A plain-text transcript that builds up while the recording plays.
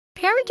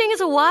parenting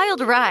is a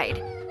wild ride.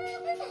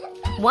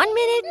 1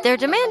 minute,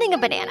 they're demanding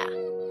a banana.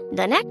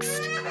 The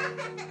next,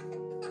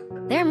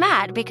 they're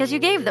mad because you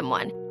gave them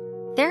one.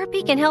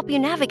 Therapy can help you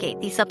navigate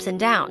these ups and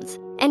downs,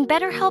 and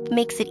BetterHelp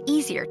makes it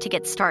easier to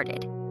get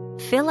started.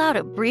 Fill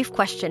out a brief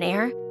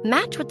questionnaire,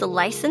 match with the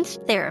licensed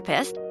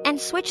therapist, and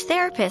switch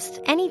therapists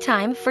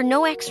anytime for no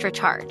extra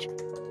charge.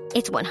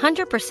 It's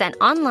 100%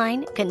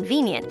 online,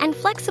 convenient, and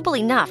flexible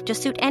enough to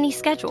suit any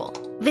schedule.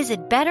 Visit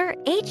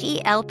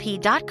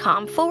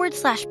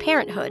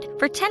betterhelp.com/parenthood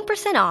for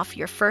 10% off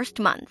your first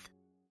month.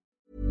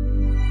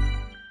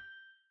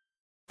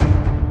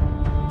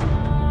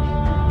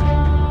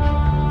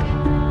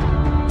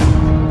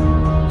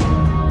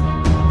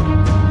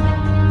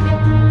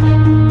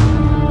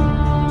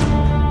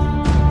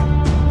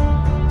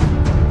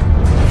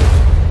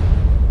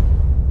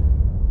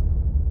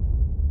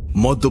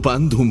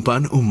 মদ্যপান,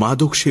 ধূমপান ও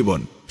মাদক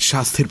সেবন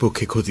স্বাস্থ্যের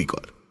পক্ষে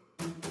ক্ষতিকর।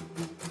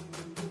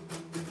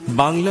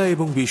 বাংলা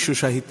এবং বিশ্ব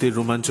সাহিত্যের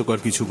রোমাঞ্চকর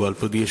কিছু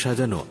গল্প দিয়ে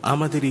সাজানো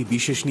আমাদের এই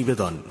বিশেষ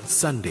নিবেদন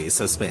সানডে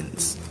সাসপেন্স।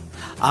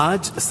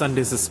 আজ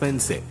সানডে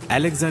সাসপেন্সে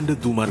আলেকজান্ডার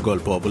দুমার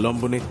গল্প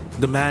অবলম্বনে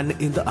the man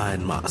in the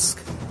iron mask.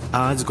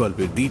 আজ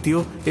গল্পের দ্বিতীয়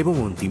এবং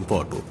অন্তিম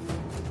পর্ব।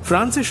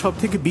 ফ্রান্সের সব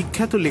থেকে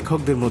বিখ্যাত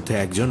লেখকদের মধ্যে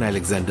একজন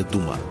আলেকজান্ডার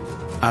দুমা।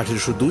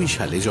 1802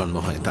 সালে জন্ম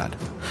হয় তার।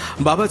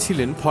 বাবা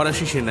ছিলেন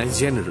ফরাসি সেনায়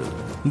জেনারেল।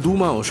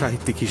 দুমাও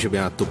সাহিত্যিক হিসেবে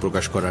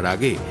আত্মপ্রকাশ করার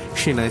আগে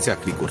সেনায়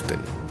চাকরি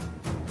করতেন।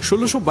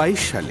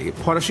 1622 সালে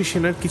ফরাসি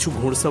সেনার কিছু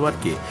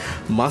ঘোড়সাওয়ারকে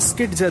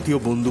মাস্কেট জাতীয়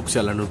বন্দুক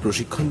চালানোর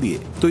প্রশিক্ষণ দিয়ে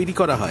তৈরি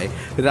করা হয়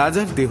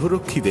রাজার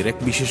দেহরক্ষীদের এক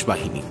বিশেষ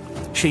বাহিনী।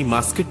 সেই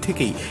মাস্কেট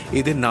থেকেই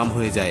এদের নাম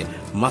হয়ে যায়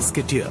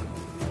মাস্কেটিয়ার।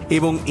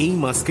 এবং এই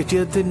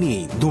মাস্কেটিয়ারদের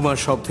নিয়েই দুমার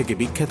সব থেকে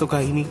বিখ্যাত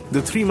কাহিনী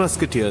দ্য থ্রি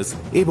মাস্কেটিয়ার্স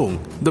এবং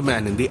the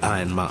man in the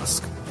iron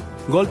mask.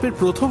 গল্পের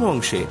প্রথম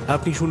অংশে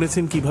আপনি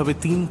শুনেছেন কিভাবে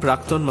 3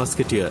 প্রাক্তন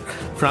মাস্কেটিয়ার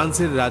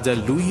ফ্রান্সের রাজা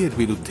লুইয়ের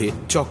বিরুদ্ধে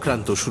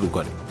চক্রান্ত শুরু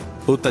করে।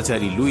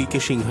 অত্যাচারী লুইকে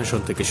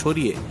সিংহাসন থেকে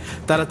সরিয়ে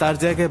তারা তার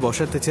জায়গায়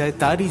বসাতে চায়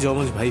তারই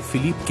যমজ ভাই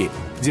ফিলিপকে,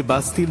 যে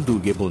বাস্তিল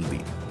দুর্গে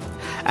বন্দী।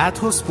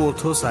 অ্যাথোস,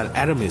 পোর্থোস আর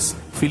অ্যারামিস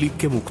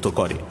ফিলিপকে মুক্ত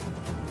করে।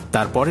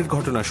 তারপরের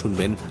ঘটনা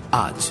শুনবেন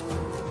আজ।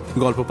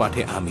 গল্প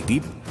পাঠে আমি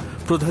দীপ,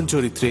 প্রধান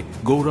চরিত্রে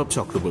গৌরব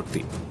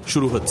চক্রবর্তী।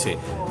 শুরু হচ্ছে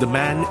the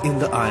man in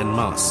the iron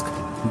mask,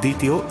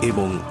 দ্বিতীয়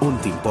এবং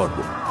অন্তিম পর্ব।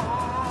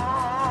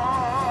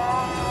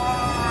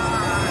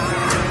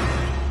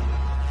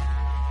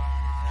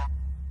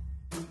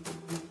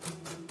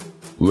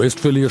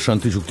 ওয়েস্টফেলিয়ার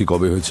শান্তি চুক্তি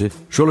কবে হয়েছে?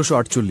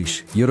 1648।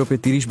 ইউরোপে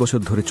 30 বছর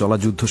ধরে চলা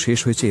যুদ্ধ শেষ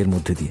হয়েছে এর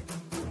মধ্যে দিয়ে।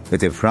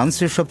 এতে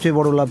ফ্রান্সের সবচেয়ে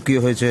বড় লাভ কি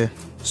হয়েছে?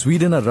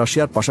 সুইডেন আর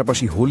রাশিয়ার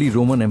পাশাপাশি হোলি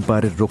রোমান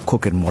এম্পায়ারের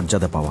রক্ষকের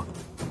মর্যাদা পাওয়া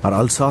আর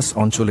আলসাস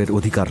অঞ্চলের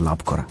অধিকার লাভ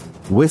করা।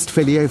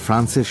 ওয়েস্টফেলিয়ায়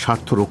ফ্রান্সের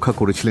স্বার্থ রক্ষা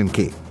করেছিলেন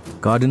কে?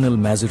 কার্ডিনাল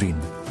ম্যাজারিন,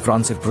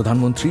 ফ্রান্সের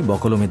প্রধানমন্ত্রী,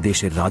 বকলমে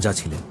দেশের রাজা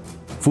ছিলেন।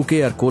 ফুকে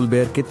আর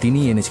কোলবেয়ারকে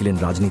তিনিই এনেছিলেন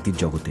রাজনীতির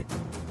জগতে।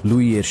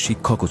 লুই এর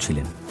শিক্ষকও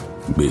ছিলেন।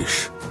 বেশ,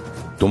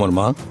 তোমার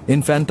মা?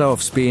 Infanta of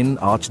Spain,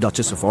 arch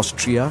duchess of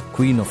Austria,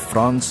 queen of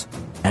France,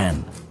 Anne.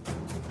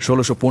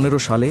 1615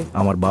 সালে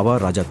আমার বাবা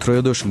রাজা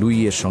ত্রয়োদশ লুই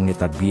এর সঙ্গে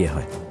তার বিয়ে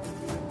হয়।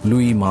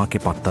 লুই মাকে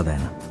পাত্তা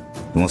দেয় না।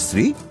 তোমার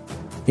স্ত্রী?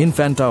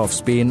 Infanta of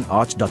Spain,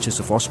 archduchess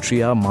of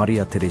Austria,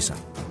 Maria Theresa.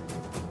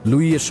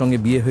 Louis এর সঙ্গে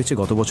বিয়ে হয়েছে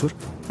গত বছর,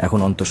 এখন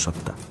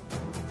অন্তঃসত্ত্বা।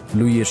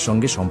 লুই এর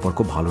সঙ্গে সম্পর্ক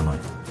ভালো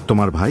নয়।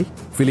 তোমার ভাই?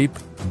 Philip,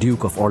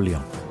 duke of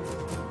Orleans.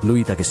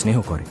 Louis তাকে স্নেহ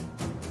করে।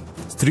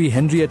 স্ত্রী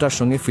হেনরিয়েটার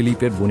সঙ্গে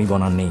ফিলিপের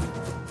বনিবনা নেই।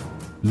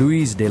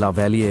 লুইস ডে লা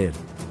ভ্যালিয়ের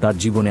তার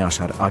জীবনে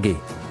আসার আগে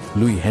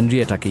লুই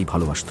হেনরিয়েটাকেই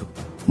ভালোবাসত।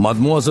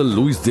 মাদমোয়াজেল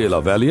লুইস দে লা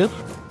ভ্যালিয়ার?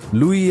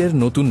 লুই এর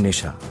নতুন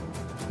নেশা,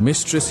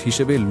 মিস্ট্রেস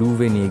হিসেবে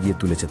লুভে নিয়ে গিয়ে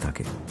তুলেছে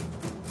তাকে।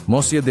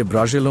 মসিয়ে দে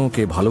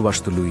ব্রাজেলোকে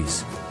ভালোবাসত লুইস।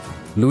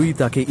 লুই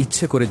তাকে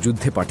ইচ্ছে করে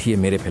যুদ্ধে পাঠিয়ে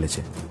মেরে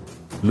ফেলেছে।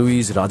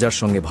 লুইস রাজার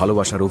সঙ্গে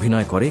ভালোবাসার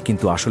অভিনয় করে,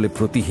 কিন্তু আসলে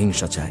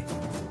প্রতিহিংসা চায়।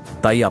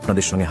 তাই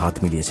আপনাদের সঙ্গে হাত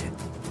মিলিয়েছে।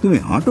 তুমি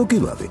হাঁটো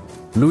কিভাবে?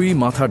 লুই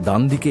মাথার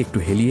ডান দিকে একটু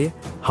হেলিয়ে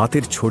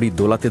হাতের ছড়ি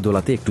দোলাতে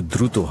দোলাতে একটু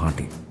দ্রুত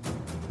হাঁটে।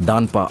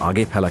 ডান পা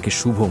আগে ফেলাকে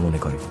শুভ মনে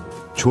করে।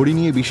 ছড়ি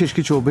নিয়ে বিশেষ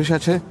কিছু অভ্যেস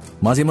আছে?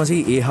 মাঝে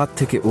মাঝেই এ হাত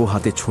থেকে ও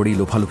হাতে ছড়ি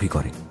লোফালুফি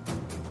করে।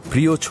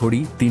 প্রিয় ছড়ি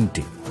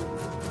 3টে,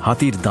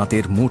 হাতির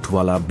দাঁতের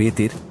মুঠওয়ালা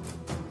বেতের,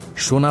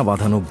 সোনা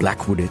বাঁধানো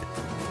ব্ল্যাকউডের,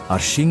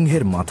 আর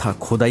সিংহের মাথা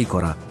খোদাই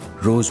করা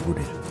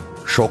রোজউডের।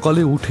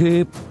 সকালে উঠে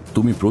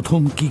তুমি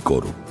প্রথম কি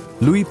করো?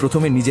 লুই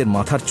প্রথমে নিজের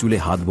মাথার চুলে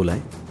হাত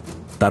বোলায়,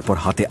 তারপর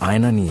হাতে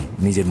আয়না নিয়ে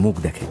নিজের মুখ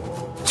দেখে।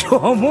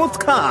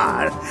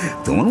 চমৎকার!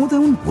 তোমার মতো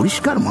এমন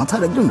পরিষ্কার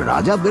মাথার একজন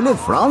রাজা পেলে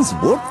ফ্রান্স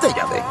বর্তে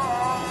যাবে।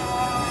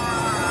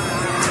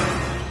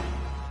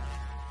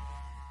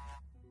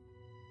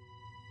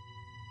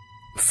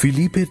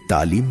 ফিলিপের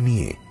তালিম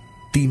নিয়ে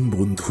 3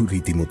 বন্ধু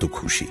রীতিমতো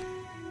খুশি।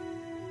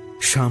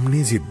 সামনে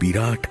যে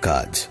বিরাট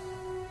কাজ,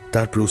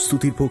 তার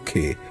প্রস্তুতির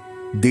পক্ষে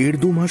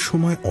 1.5-2 মাস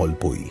সময়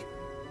অল্পই,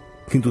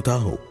 কিন্তু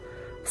তাও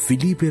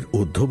ফিলিপের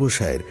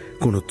অধ্যবসায়ের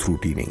কোনো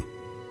ত্রুটি নেই।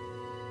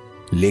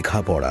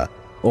 লেখাপড়া,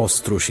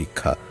 অস্ত্র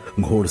শিক্ষা,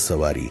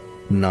 ঘোড়সওয়ারি,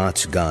 নাচ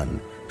গান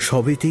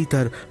সবেতেই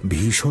তার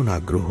ভীষণ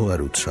আগ্রহ আর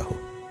উৎসাহ।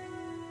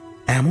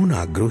 এমন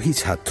আগ্রহী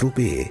ছাত্র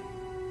পেয়ে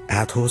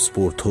অ্যাথোস,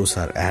 পোর্থোস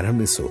আর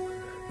অ্যারামিসও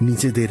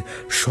নিজেদের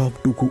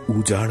সবটুকু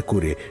উজাড়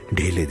করে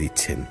ঢেলে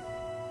দিচ্ছেন।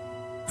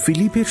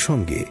 ফিলিপের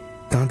সঙ্গে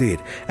তাদের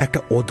একটা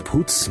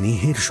অদ্ভুত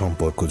স্নেহের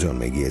সম্পর্ক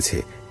জন্মে গিয়েছে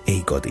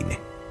এই কদিনে।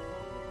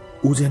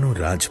 ও যেন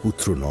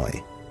রাজপুত্র নয়,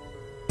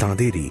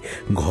 তাঁদেরই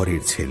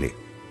ঘরের ছেলে।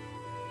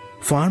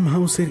 ফার্ম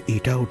হাউসের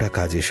এটা ওটা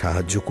কাজে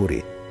সাহায্য করে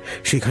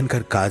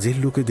সেখানকার কাজের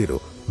লোকেদেরও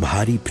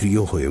ভারী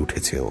প্রিয় হয়ে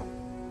উঠেছে ও।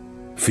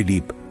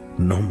 ফিলিপ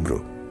নম্র,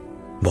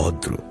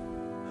 ভদ্র,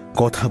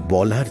 কথা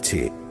বলার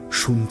চেয়ে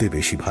শুনতে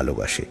বেশি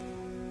ভালোবাসে,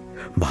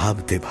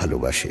 ভাবতে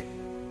ভালোবাসে।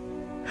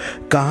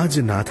 কাজ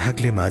না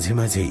থাকলে মাঝে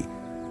মাঝেই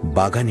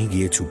বাগানে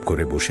গিয়ে চুপ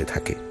করে বসে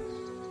থাকে।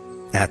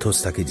 অ্যাথোস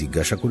তাকে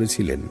জিজ্ঞাসা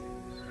করেছিলেন,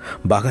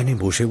 বাগানে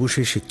বসে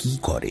বসে সে কি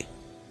করে?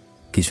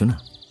 কিছু না,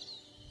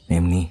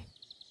 এমনি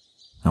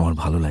আমার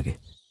ভালো লাগে।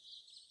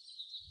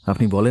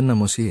 আপনি বলেন না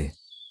মসিয়ে,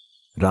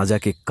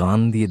 রাজাকে কান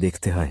দিয়ে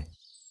দেখতে হয়,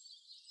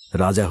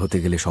 রাজা হতে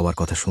গেলে সবার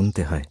কথা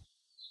শুনতে হয়।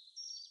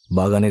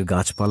 বাগানের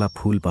গাছপালা,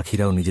 ফুল,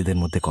 পাখিরাও নিজেদের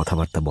মধ্যে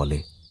কথাবার্তা বলে,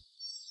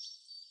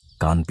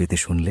 কান পেতে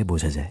শুনলে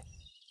বোঝা যায়।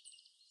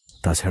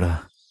 তাছাড়া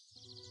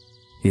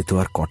এ তো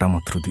আর কটা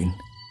মাত্র দিন,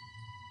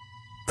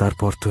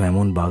 তারপর তো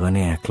এমন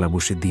বাগানে একলা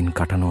বসে দিন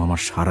কাটানো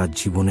আমার সারা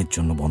জীবনের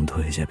জন্য বন্ধ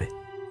হয়ে যাবে।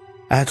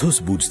 অ্যাথোস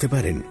বুঝতে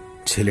পারেন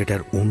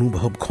ছেলেটার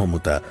অনুভব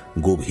ক্ষমতা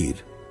গভীর।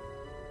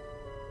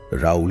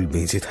 রাউল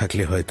বেঁচে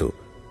থাকলে হয়তো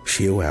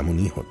সেও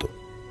এমনই হতো।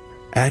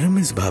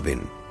 অ্যারামিস ভাবেন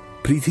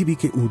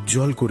পৃথিবীকে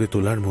উজ্জ্বল করে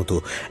তোলার মতো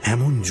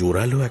এমন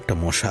জোরালো একটা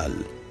মশাল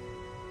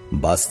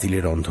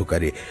বাস্তিলের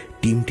অন্ধকারে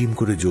টিম টিম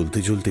করে জ্বলতে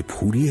জ্বলতে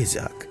ফুরিয়ে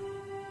যাক,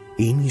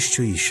 এই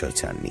নিশ্চয়ই ঈশ্বর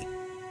চাননি।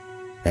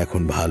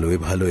 এখন ভালোয়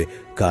ভালোয়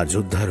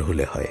কার্যোদ্ধার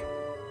হলে হয়।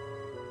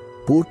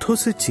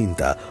 পোর্থোসের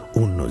চিন্তা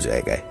অন্য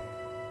জায়গায়।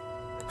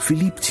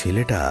 ফিলিপ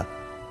ছেলেটা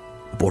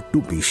বড্ড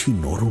বেশি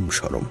নরম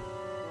সরম।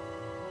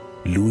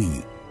 লুই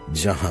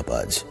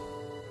জাহাবাজ।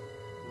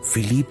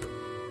 ফিলিপ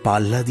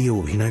পাল্লা দিয়ে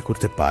অভিনয়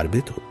করতে পারবে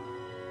তো?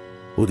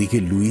 ওদিকে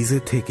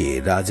লুইজের থেকে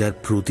রাজার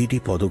প্রতিটি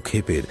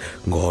পদক্ষেপের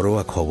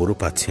ঘরোয়া খবরও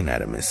পাচ্ছেন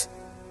অ্যারামিস।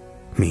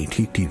 মেয়েটি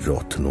একটি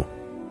রত্ন।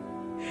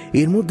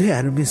 এর মধ্যে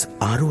অ্যারামিস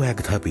আরো এক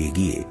ধাপ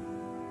এগিয়ে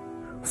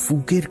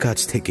ফুকের কাছ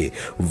থেকে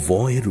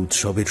ভয়ের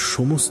উৎসবের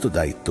সমস্ত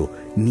দায়িত্ব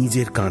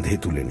নিজের কাঁধে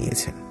তুলে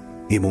নিয়েছেন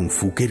এবং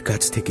ফুকের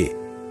কাছ থেকে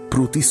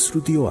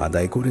প্রতিশ্রুতিও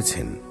আদায়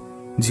করেছেন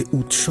যে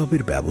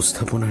উৎসবের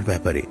ব্যবস্থাপনার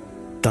ব্যাপারে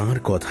তাঁর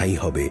কথাই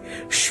হবে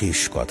শেষ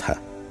কথা।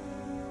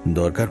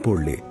 দরকার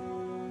পড়লে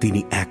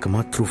তিনি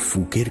একমাত্র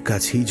ফুকের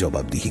কাছেই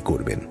জবাবদিহি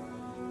করবেন।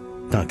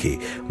 তাকে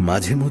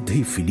মাঝে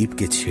মধ্যেই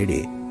ফিলিপকে ছেড়ে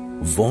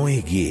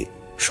ভয়ে গিয়ে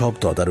সব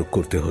তদারক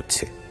করতে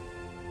হচ্ছে।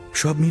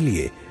 সব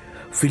মিলিয়ে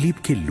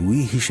ফিলিপকে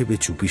লুই হিসেবে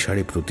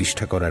চুপিসারে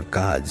প্রতিষ্ঠা করার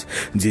কাজ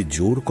যে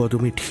জোর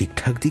কদমে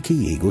ঠিকঠাক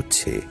দিকেই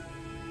এগোচ্ছে,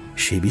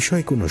 সে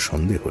বিষয়ে কোনো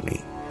সন্দেহ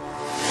নেই।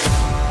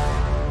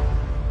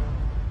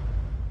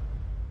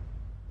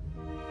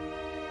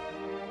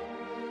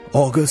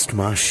 অগস্ট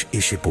মাস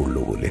এসে পড়ল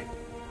বলে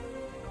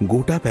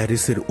গোটা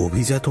প্যারিসের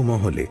অভিজাত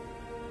মহলে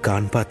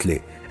কান পাতলে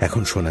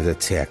এখন শোনা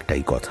যাচ্ছে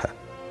একটাই কথা,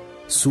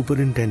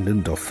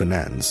 সুপারিনটেন্ডেন্ট অফ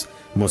ফিন্যান্স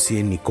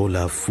মসিয়ে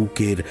নিকোলা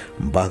ফুকের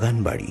বাগান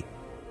বাড়ি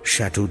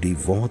শ্যাটো ডি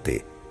ভতে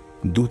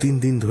 2-3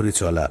 দিন ধরে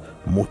চলা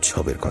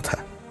মোৎসবের কথা।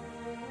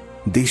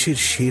 দেশের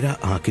সেরা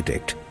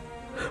আর্কিটেক্ট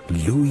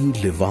লুই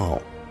লেভাও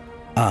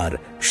আর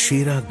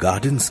সেরা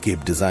গার্ডেনস্কেপ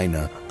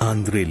ডিজাইনার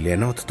আন্দ্রে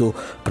লেনথ তো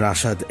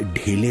প্রাসাদ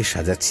ঢেলে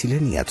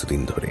সাজাচ্ছিলেনই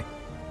এতদিন ধরে।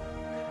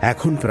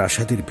 এখন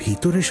প্রাসাদের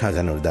ভিতরে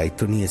সাজানোর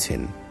দায়িত্ব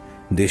নিয়েছেন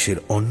দেশের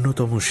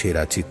অন্যতম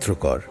সেরা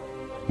চিত্রকর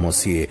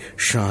মসিয়ে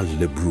শার্ল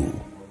লেব্রু।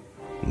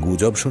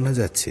 গুজব শোনা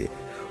যাচ্ছে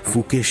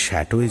ফুকে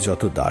শ্যাটোয়ে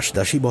যত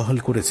দাসদাসী বহাল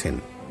করেছেন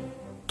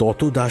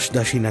তত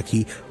দাসদাসী নাকি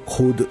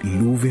খোদ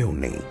লুভেও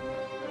নেই।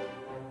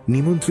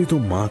 নিমন্ত্রিত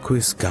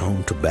মার্কুয়েস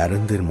কাউন্ট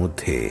ব্যারনদের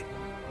মধ্যে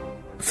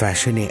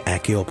ফ্যাশনে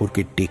একে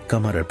অপরকে টেক্কা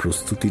মারার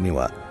প্রস্তুতি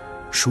নেওয়া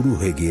শুরু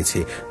হয়ে গিয়েছে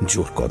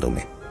জোর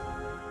কদমে।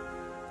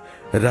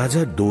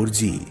 রাজার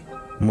দর্জি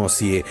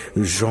মসিয়ে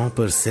জঁ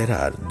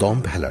পারসেরার দম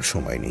ফেলার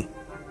সময় নেই।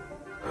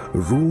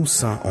 রু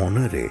সাঁ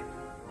অনারে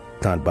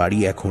তাঁর বাড়ি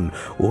এখন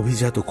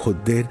অভিজাত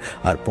খদ্দের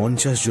আর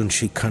 50 জন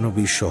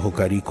শিক্ষানবিশ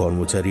সহকারী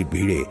কর্মচারীর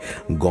ভিড়ে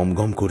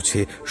গমগম করছে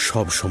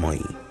সব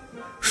সময়ই।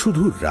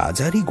 শুধু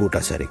রাজারই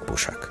গোটাচারেক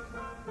পোশাক,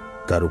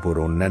 তার উপর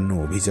অন্যান্য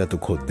অভিজাত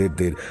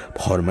খদ্দেরদের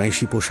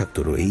ফরমাইশি পোশাক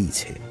তো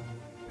রয়েইছে।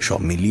 সব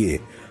মিলিয়ে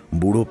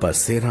বুড়ো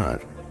পারসেরার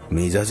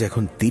মেজাজ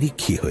এখন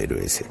তিরিক্ষি হয়ে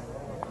রয়েছে।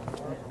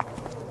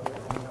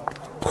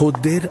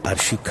 খদ্দের আর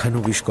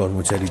শিক্ষানবিশ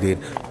কর্মচারীদের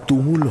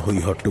তুমুল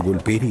হৈহট্টগোল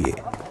পেরিয়ে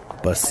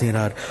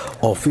পারসেরার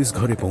অফিস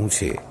ঘরে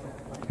পৌঁছে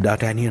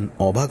ডাটানিয়ান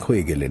অবাক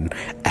হয়ে গেলেন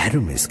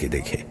অ্যারামিসকে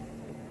দেখে।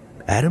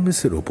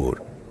 অ্যারামিসের ওপর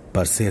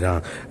পারসেরা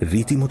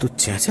রীতিমতো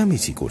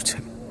চেঁচামেচি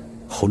করছেন।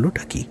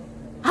 হলোটা কি?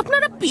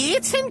 আপনারা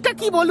পেয়েছেনটা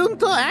কি বলুন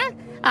তো?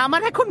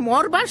 আমার এখন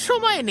মরবার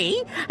সময় নেই,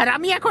 আর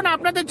আমি এখন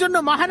আপনাদের জন্য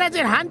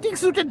মহারাজের হান্টিং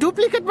স্যুটের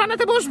ডুপ্লিকেট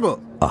বানাতে বসবো।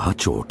 আহা,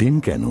 চটেন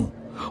কেন?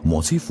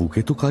 মসি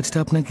ফুকে তো কাজটা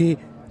আপনাকে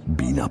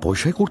বিনা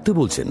পয়সায় করতে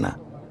বলছেন না।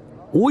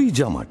 ওই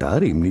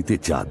জামাটার এমনিতে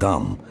যা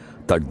দাম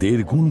তার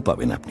 1.5 গুণ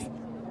পাবেন আপনি।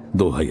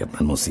 দোহাই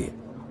আপনার মসিয়ে,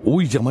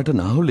 ওই জামাটা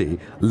না হলে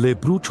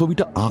লেব্রু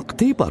ছবিটা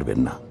আঁকতেই পারবেন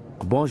না।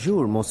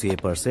 বজুর মসিয়ে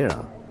পারসেরা,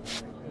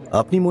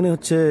 আপনি মনে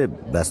হচ্ছে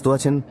ব্যস্ত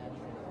আছেন।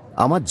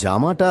 আমার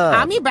জামাটা...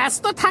 আমি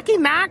ব্যস্ত থাকি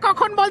না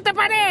কখন বলতে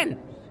পারেন?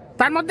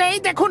 তার মধ্যে এই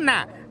দেখুন না,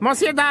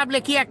 মসিয়ে দাবলে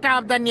কি একটা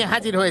আবদার নিয়ে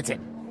হাজির হয়েছে।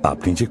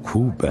 আপনি যে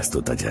খুব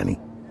ব্যস্ততা জানি,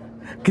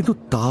 কিন্তু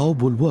তাও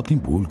বলবো আপনি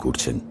ভুল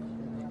করছেন।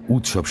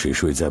 উৎসব শেষ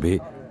হয়ে যাবে,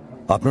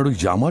 আপনার ওই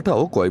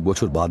জামাটাও কয়েক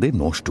বছর বাদে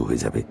নষ্ট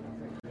হয়ে যাবে,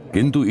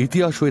 কিন্তু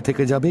ইতিহাস হয়ে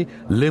থেকে যাবে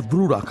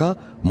লেব্রুর আঁকা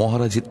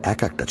মহারাজের এক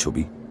একটা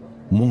ছবি।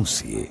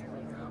 মসিয়ে,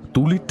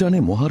 তুলির টানে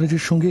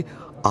মহারাজের সঙ্গে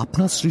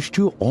আপনার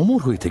সৃষ্টিও অমর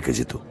হয়ে থেকে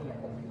যেত।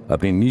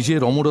 আপনি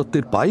নিজের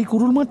অমরত্বের পাই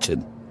কুরুল মারছেন।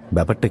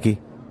 ব্যাপারটা কি?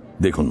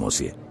 দেখুন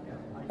মসিয়ে,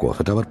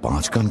 কথাটা আবার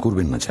পাঁচ কান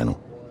করবেন না যেন।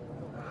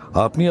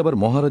 আপনি আবার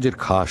মহারাজের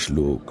খাস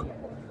লোক।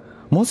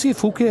 মসিয়ে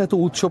ফুকে এত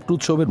উৎসব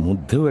টুৎসবের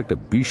মধ্যেও একটা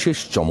বিশেষ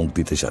চমক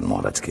দিতে চান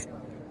মহারাজকে।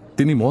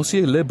 তিনি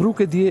মসিয়ে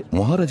লেব্রুকে দিয়ে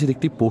মহারাজের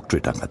একটি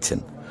পোর্ট্রেট আঁকাচ্ছেন।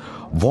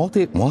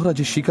 ভতে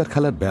মহারাজের শিকার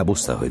খেলার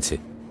ব্যবস্থা হয়েছে,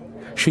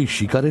 সেই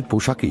শিকারের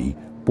পোশাকেই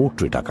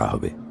পোর্ট্রেট আঁকা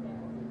হবে।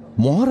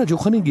 মহারাজ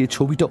ওখানে গিয়ে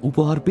ছবিটা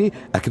উপহার পেয়ে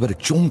একেবারে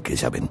চমকে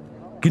যাবেন।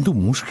 কিন্তু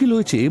মুশকিল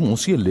হয়েছে,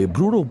 মসিয়ে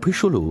লেব্রুর অভ্যেস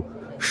হলো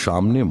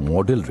সামনে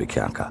মডেল রেখে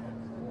আঁকা।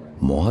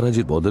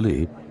 মহারাজের বদলে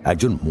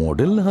একজন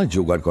মডেল না হয়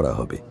জোগাড় করা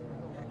হবে,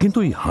 কিন্তু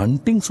এই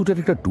হান্টিং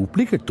স্যুটের একটা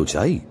ডুপ্লিকেট তো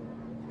চাই।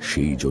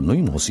 সেই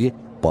জন্যই মসিয়ে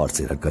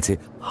পার্সেরার কাছে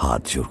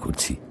হাত জোর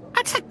করছি।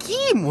 আচ্ছা,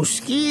 কি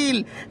মুশকিল!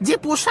 যে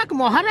পোশাক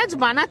মহারাজ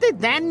বানাতে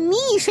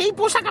দেননি সেই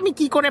পোশাক আমি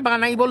কি করে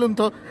বানাই বলুন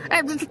তো?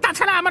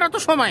 তাছাড়া আমার অত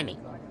সময় নেই।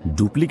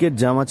 ডুপ্লিকেট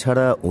জামা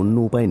ছাড়া অন্য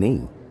উপায় নেই।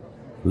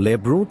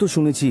 লেব্রু তো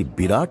শুনেছি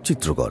বিরাট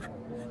চিত্রকর,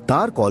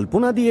 তার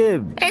কল্পনা দিয়ে...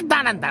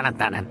 দাঁড়ান দাঁড়ান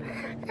দাঁড়ান,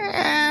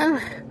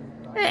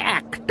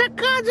 একটা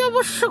কাজ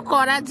অবশ্য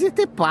করা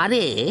যেতে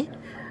পারে।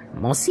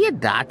 মসিয়ে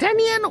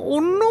ডাটানিয়ান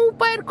অন্য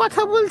উপায়ের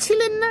কথা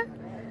বলছিলেন না?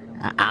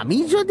 আমি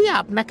যদি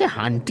আপনাকে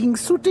হান্টিং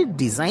স্যুটের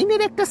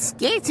ডিজাইনের একটা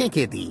স্কেচ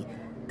এঁকে দিই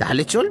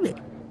তাহলে চলবে?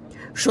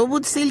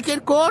 সবুজ সিল্কের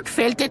কোট,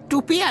 ফেল্টের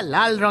টুপি আর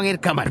লাল রঙের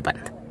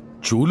কামারবান্দ।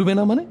 চলবে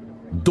না মানে?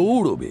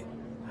 দৌড়বে।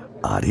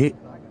 আরে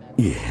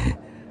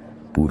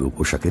পুরো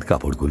পোশাকের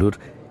কাপড়গুলোর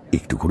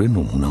একটু করে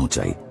নমুনাও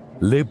চাই।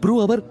 লেব্রু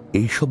আবার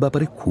এইসব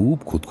ব্যাপারে খুব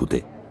খুঁতখুঁতে,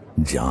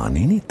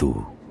 জানেনি তো।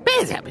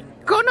 পেয়ে যাবেন,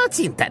 কোনো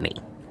চিন্তা নেই।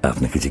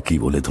 আপনাকে যে কি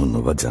বলে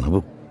ধন্যবাদ জানাবো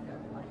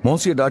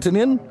মসিয়ে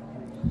ডার্টেনিয়ান।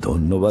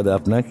 ধন্যবাদ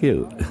আপনাকেও।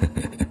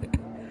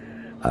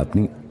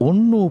 আপনি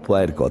অন্য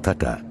উপায়ের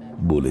কথাটা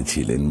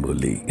বলেছিলেন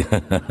বলেই।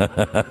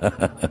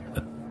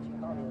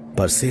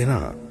 পার্সেরা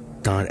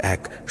তার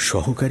এক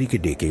সহকারীকে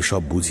ডেকে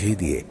সব বুঝিয়ে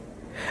দিয়ে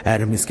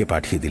অ্যারামিসকে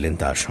পাঠিয়ে দিলেন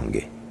তার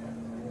সঙ্গে।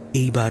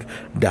 এইবার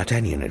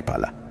ডাটানিয়ানের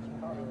পালা।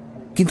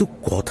 কিন্তু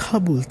কথা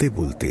বলতে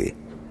বলতে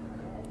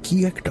কি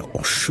একটা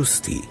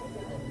অস্বস্তি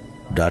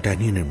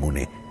ডাটানিয়ানের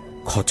মনে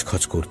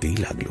খচখচ করতেই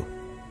লাগল।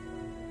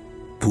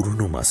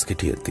 পুরনো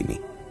মাস্কেটিয়ার তিনি,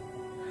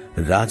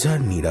 রাজার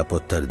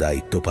নিরাপত্তার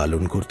দায়িত্ব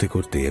পালন করতে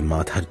করতে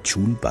মাথার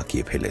চুল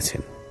পাকিয়ে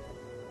ফেলেছেন।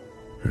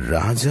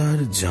 রাজার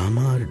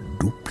জামার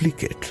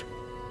ডুপ্লিকেট,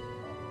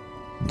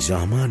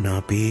 জামা না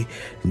পেয়ে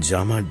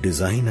জামার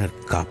ডিজাইন আর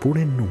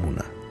কাপড়ের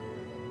নমুনা।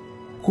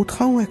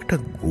 কোথাও একটা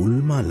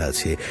গোলমাল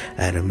আছে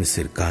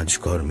অ্যারামিসের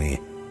কাজকর্মে,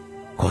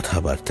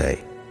 কথাবার্তায়।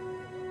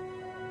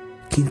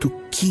 কিন্তু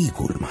কি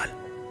গোলমাল,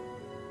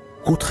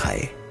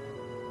 কোথায়?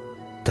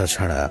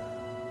 তাছাড়া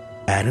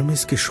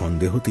অ্যারামিসকে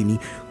সন্দেহ তিনি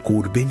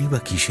করবেনই বা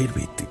কিসের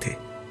ভিত্তিতে?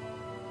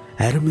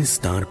 অ্যারামিস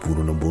তাঁর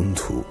পুরনো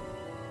বন্ধু,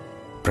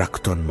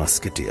 প্রাক্তন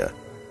মাস্কেটিয়ার,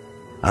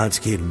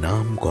 আজকের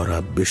নাম করা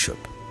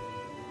বিশপ।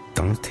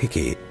 তাঁর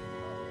থেকে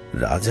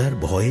রাজার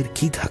ভয়ের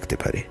কি থাকতে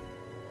পারে?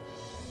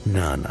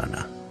 না না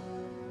না,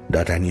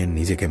 ডাটানিয়ান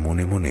নিজেকে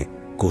মনে মনে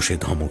কষে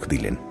ধমক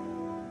দিলেন।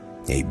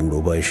 এই বুড়ো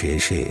বয়সে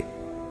এসে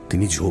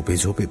তিনি ঝোপে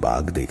ঝোপে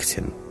বাঘ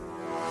দেখছেন।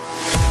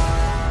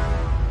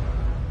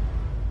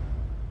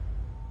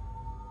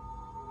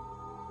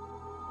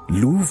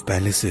 লুভ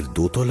প্যালেসের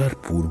দোতলার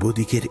পূর্ব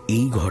দিকের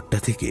এই ঘরটা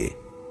থেকে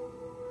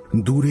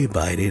দূরে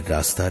বাইরের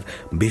রাস্তার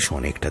বেশ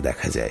অনেকটা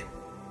দেখা যায়।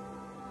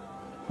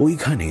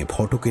 ওইখানে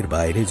ফটকের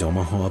বাইরে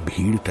জমা হওয়া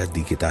ভিড়টার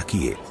দিকে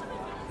তাকিয়ে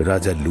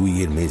রাজা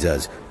লুইয়ের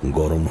মেজাজ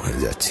গরম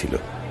হয়ে যাচ্ছিল।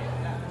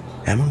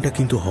 এমনটা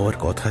কিন্তু হওয়ার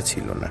কথা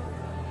ছিল না।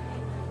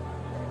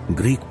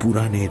 গ্রিক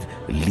পুরাণের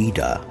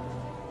লিডা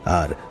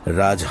আর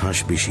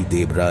রাজহাঁসবেশী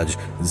দেবরাজ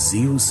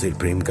জিউসের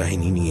প্রেম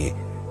কাহিনী নিয়ে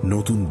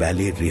নতুন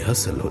ব্যালের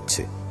রিহার্সাল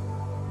হচ্ছে।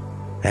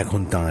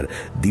 এখন তাঁর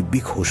দিব্যি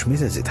খোশ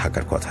মেজাজে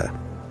থাকার কথা,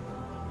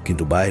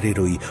 কিন্তু বাইরের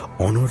ওই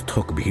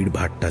অনর্থক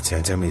ভিড়ভাট্টা,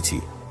 চেঁচামেচি,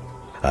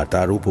 আর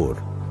তার উপর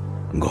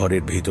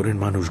ঘরের ভেতরের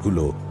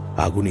মানুষগুলো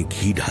আগুনে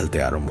ঘি ঢালতে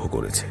আরম্ভ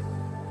করেছে।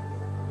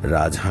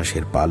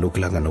 রাজহাঁসের পালক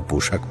লাগানো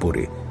পোশাক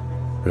পরে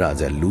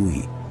রাজা লুই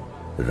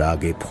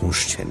রাগে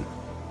ফুঁসছেন।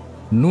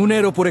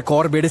 নুনের ওপরে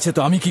কর বেড়েছে তো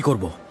আমি কি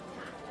করব?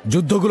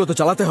 যুদ্ধগুলো তো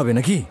চালাতে হবে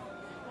নাকি?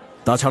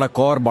 তাছাড়া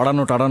কর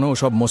বাড়ানো টাড়ানো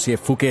সব মসিয়ে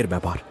ফুকের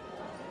ব্যাপার,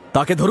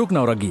 তাকে ধরুক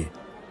না ওরা গিয়ে।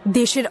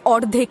 দেশের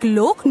অর্ধেক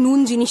লোক নুন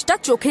জিনিসটা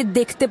চোখে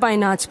দেখতে পায়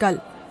না আজকাল।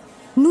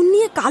 নুন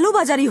নিয়ে কালো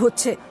বাজারি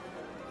হচ্ছে,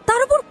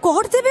 তার উপর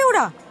কর দেবে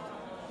ওরা।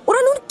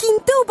 ওরা নুন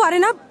কিনতেও পারে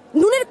না,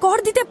 নুনের কর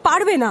দিতে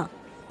পারবে না।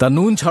 তা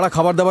নুন ছাড়া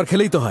খাবার দাবার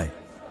খেলেই তো হয়।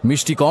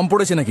 মিষ্টি কম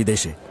পড়েছে নাকি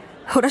দেশে?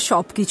 ওরা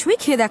সবকিছুই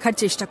খেয়ে দেখার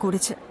চেষ্টা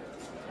করেছে,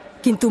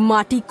 কিন্তু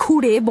মাটি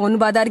খুঁড়ে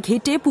বনবাদার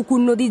ঘেটে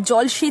পুকুর নদীর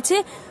জল সেচে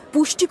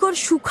পুষ্টিকর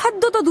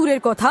সুখাদ্য তো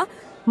দূরের কথা,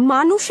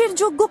 মানুষের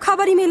যোগ্য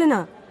খাবারই মেলে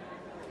না।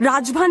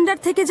 রাজভাণ্ডার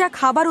থেকে যা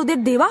খাবার ওদের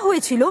দেওয়া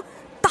হয়েছিল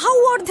তাও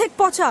অর্ধেক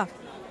পচা।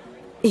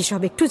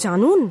 এসব একটু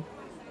জানুন,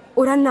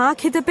 ওরা না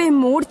খেতে পেয়ে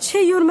মরছে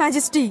ইওর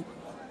ম্যাজেস্টি।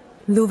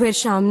 লুভের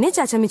সামনে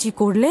চেঁচামেচি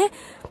করলে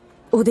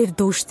ওদের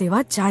দোষ দেওয়া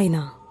যায়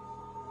না।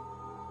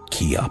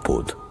 কি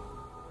আপদ!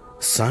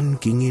 সান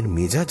কিং এর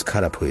মেজাজ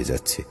খারাপ হয়ে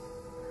যাচ্ছে।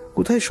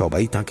 কোথায়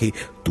সবাই তাকে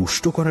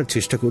তুষ্ট করার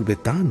চেষ্টা করবে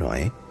তা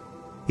নয়,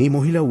 এই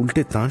মহিলা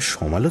উল্টে তাঁর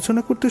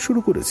সমালোচনা করতে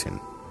শুরু করেছেন।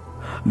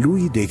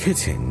 লুই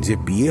দেখেছেন যে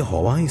বিয়ে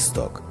হওয়া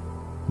স্তক।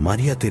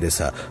 মারিয়া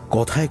তেরেসা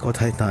কথায়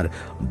কথায় তার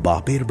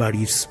বাপের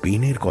বাড়ির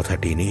স্পেনের কথা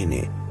টেনে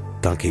এনে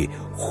তাকে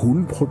হুল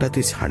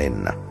ফোটাতে ছাড়েন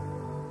না,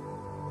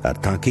 আর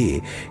তাকে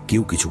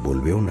কেউ কিছু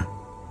বলবেও না।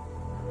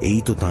 এই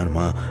তো তাঁর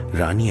মা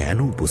রানী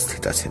অ্যানও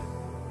উপস্থিত আছেন।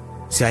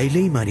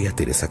 চাইলেই মারিয়া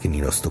তেরেসাকে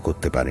নিরস্ত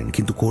করতে পারেন,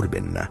 কিন্তু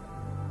করবেন না।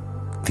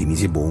 তিনি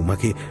যে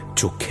বৌমাকে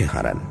চোখে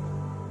হারান,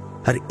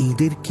 আর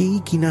এদেরকেই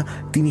কিনা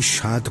তিনি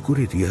সাধ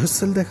করে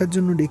রিহার্সাল দেখার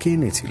জন্য ডেকে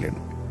এনেছিলেন।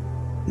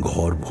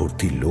 ঘর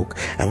ভর্তি লোক,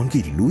 এমনকি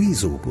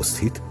লুইসও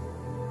উপস্থিত।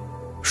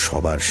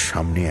 সবার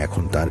সামনে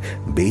এখন তার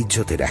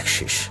বেইজ্জতের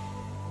একশেষ।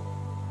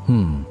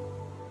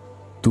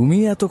 তুমি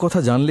এত কথা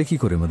জানলে কি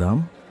করে ম্যাডাম?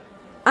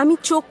 আমি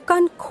চোখ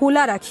কান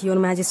খোলা রাখি ওর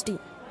ম্যাজেস্টি।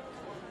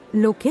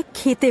 লোকে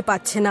খেতে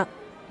পাচ্ছে না,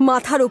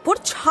 মাথার ওপর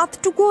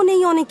ছাদটুকুও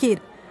নেই অনেকের।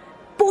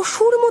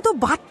 পশুর মতো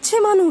বাঁচছে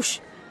মানুষ।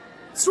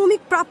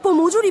 শ্রমিক প্রাপ্য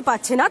মজুরি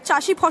পাচ্ছে না,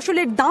 চাষি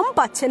ফসলের দাম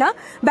পাচ্ছে না,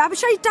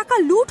 ব্যবসায়ী টাকা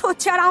লুট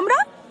হচ্ছে, আর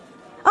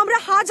আমরা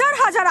হাজার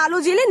হাজার আলো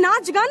জেলে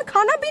নাচ গান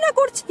খানা পিনা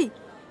করছি,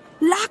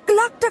 লাখ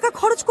লাখ টাকা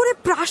খরচ করে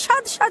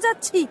প্রাসাদ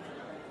সাজাচ্ছি।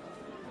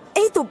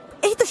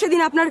 এই তো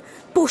সেদিন আপনার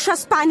পোষা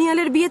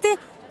স্প্যানিয়ালের বিয়েতে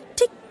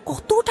ঠিক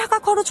কত টাকা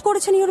খরচ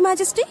করেছেন ইওর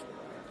ম্যাজেস্টি?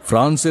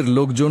 ফ্রান্সের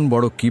লোকজন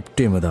বড়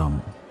কিপটে ম্যাডাম।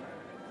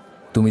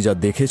 তুমি যা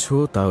দেখেছো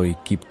তা ওই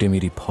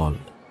কিপটেমেরই ফল।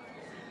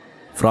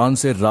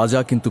 ফ্রান্সের রাজা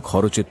কিন্তু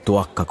খরচের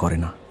তোয়াক্কা করে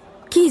না।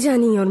 কি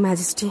জানি ইওর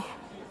ম্যাজেস্টি,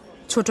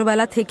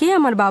 ছোটবেলা থেকে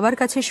আমার বাবার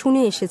কাছে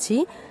শুনে এসেছি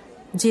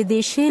যে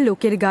দেশে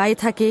লোকের গায়ে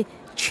থাকে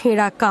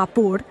ছেঁড়া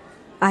কাপড়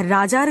আর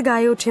রাজার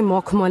গায়ে ওঠে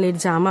মখমলের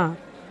জামা,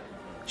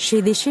 সে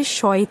দেশে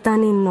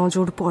শয়তানের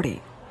নজর পড়ে।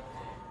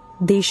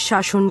 দেশ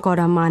শাসন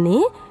করা মানে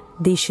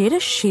দেশের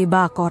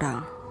সেবা করা।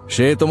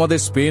 সে তোমাদের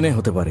স্পেনে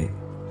হতে পারে,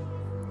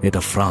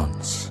 এটা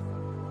ফ্রান্স।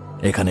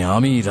 এখানে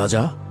আমি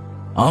রাজা,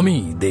 আমি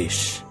দেশ।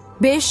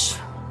 বেশ,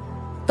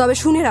 তবে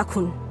শুনে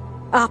রাখুন,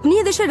 আপনি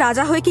এদেশের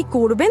রাজা হয়ে কি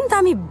করবেন তা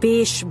আমি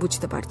বেশ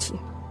বুঝতে পারছি।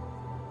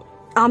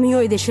 আমিও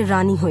এদেশের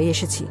রানী হয়ে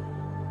এসেছি।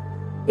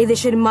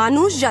 এদেশের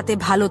মানুষ যাতে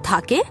ভালো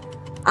থাকে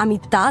আমি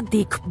তা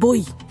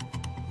দেখবই।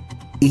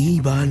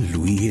 এইবার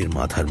লুইয়ের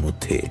মাথার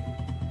মধ্যে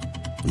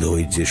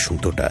ধৈর্যের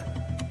সুতোটা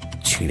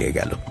ছিঁড়ে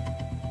গেল।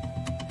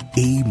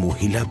 এই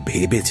মহিলা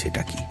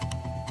ভেবেছেটা কি?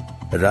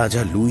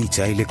 রাজা লুই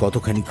চাইলে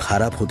কতখানি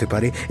খারাপ হতে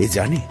পারে এ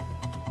জানে।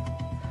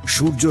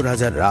 সূর্য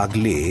রাজা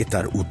রাগলে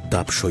তার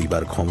উত্তাপ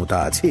সইবার ক্ষমতা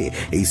আছে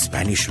এই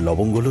স্প্যানিশ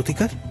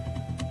লবঙ্গলতিকার?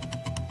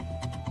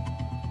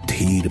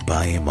 ধীর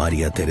পায়ে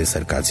মারিয়া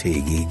তেরেসার কাছে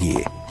এগিয়ে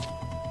গিয়ে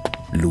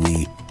লুই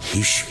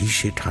হিস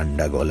হিসে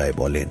ঠান্ডা গলায়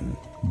বলেন,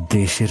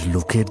 দেশের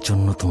লোকের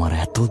জন্য তোমার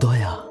এত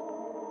দয়া?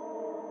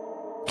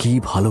 কি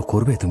ভালো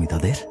করবে তুমি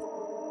তাদের?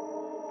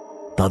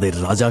 তাদের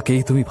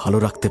রাজাকেই তুমি ভালো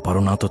রাখতে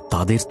পারো না, তো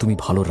তাদের তুমি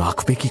ভালো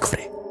রাখবে কি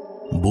করে?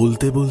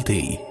 বলতে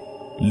বলতেই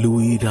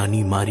লুই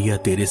রানী মারিয়া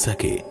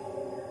তেরেসাকে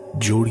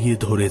জড়িয়ে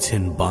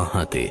ধরেছেন বাঁ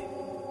হাতে।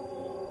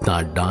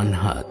 তার ডান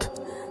হাত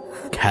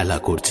খেলা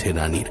করছে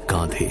রানীর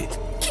কাঁধে।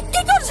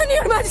 কি করছেন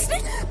ইওর ম্যাজেস্টি?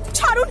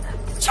 ছাড়ুন,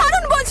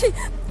 ছাড়ুন বলছি,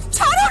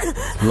 ছাড়ুন।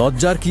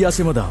 লজ্জার কি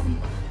আছে ম্যাডাম?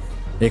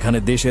 এখানে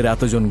দেশের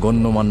এতজন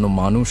গণ্যমান্য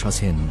মানুষ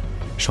আছেন,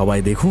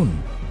 সবাই দেখুন।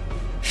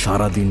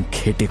 সারাদিন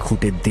খেটে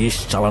খুঁটে দেশ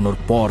চালানোর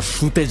পর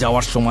শুতে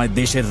যাওয়ার সময়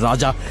দেশের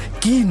রাজা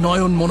কি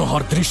নয়ন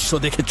মনোহর দৃশ্য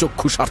দেখে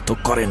চক্ষু সার্থক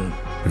করেন।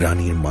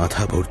 রানীর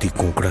মাথা ভর্তি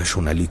কোঁকড়া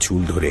সোনালি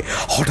চুল ধরে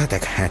হঠাৎ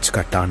এক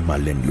হ্যাঁচকা টান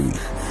মারলেন লুই।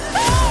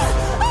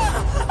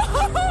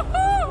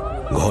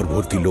 ঘর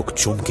ভর্তি লোক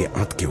চমকে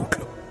আঁতকে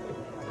উঠল।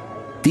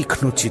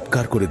 তীক্ষ্ণ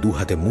চিৎকার করে দু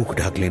হাতে মুখ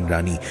ঢাকলেন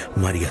রানী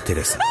মারিয়া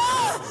তেরেসা।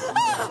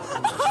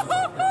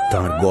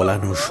 তার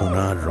গলানো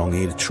সোনার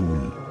রঙের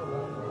চুল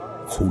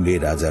খুলে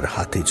রাজার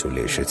হাতে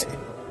চলে এসেছে,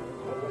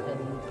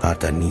 আর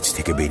তার নিচ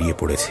থেকে বেরিয়ে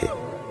পড়েছে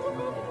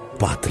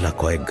পাতলা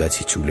কয়েক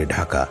গাছি চুলে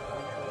ঢাকা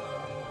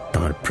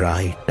তার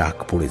প্রায় টাক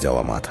পড়ে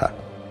যাওয়া মাথা।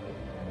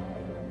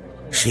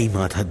 সেই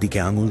মাথার দিকে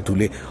আঙুল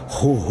তুলে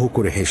হো হো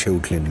করে হেসে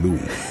উঠলেন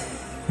লুই।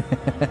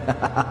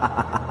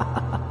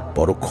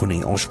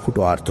 পরক্ষণেই অস্ফুট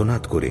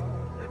আর্তনাদ করে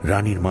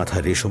রানীর মাথা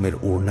রেশমের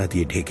ওড়না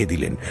দিয়ে ঢেকে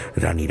দিলেন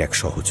রানীর এক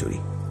সহচরী।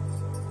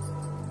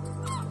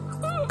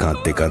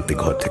 কাঁদতে কাঁদতে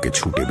ঘর থেকে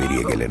ছুটে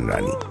বেরিয়ে গেলেন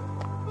রানী।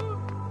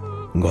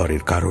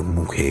 ঘরের কারোর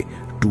মুখে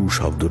টু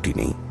শব্দটি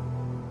নেই।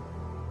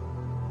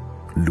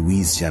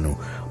 লুইস যেন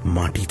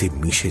মাটিতে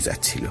মিশে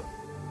যাচ্ছিল।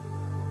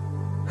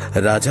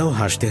 রাজাও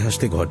হাসতে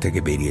হাসতে ঘর থেকে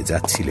বেরিয়ে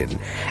যাচ্ছিলেন,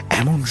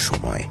 এমন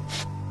সময়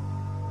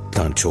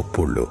তার চোখ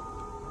পড়ল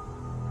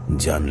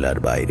জানলার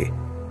বাইরে।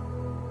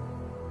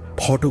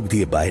 ফটক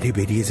দিয়ে বাইরে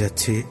বেরিয়ে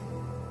যাচ্ছে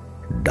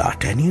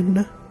ডাটানিয়ান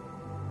না?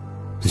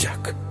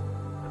 যাক,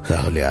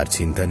 তাহলে আর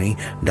চিন্তা নেই,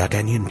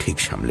 ডাটানিয়ান ঠিক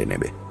সামলে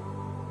নেবে।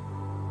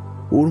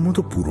 ওর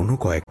মতো পুরনো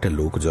কয়েকটা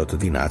লোক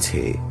যতদিন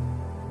আছে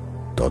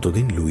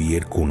ততদিন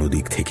লুইয়ের কোনো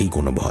দিক থেকেই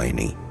কোনো ভয়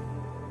নেই।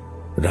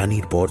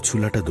 রানীর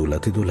পরচুলাটা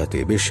দোলাতে দোলাতে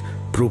বেশ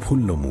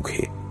প্রফুল্ল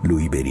মুখে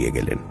লুই বেরিয়ে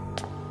গেলেন।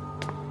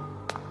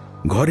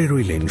 ঘরে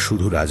রইলেন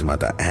শুধু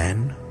রাজমাতা অ্যান,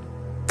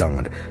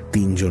 তাঁর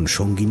 3 জন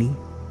সঙ্গিনী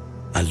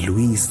আর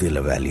লুইস দে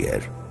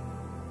লাভালিয়ার।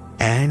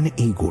 অ্যান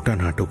এই গোটা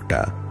নাটকটা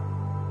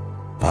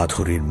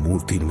পাথরের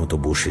মূর্তির মতো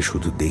বসে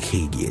শুধু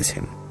দেখেই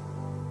গিয়েছেন,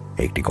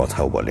 একটি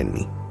কথাও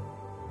বলেননি,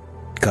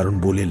 কারণ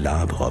বলে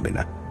লাভ হবে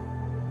না।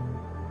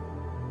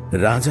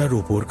 রাজার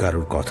ওপর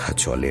কারোর কথা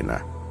চলে না,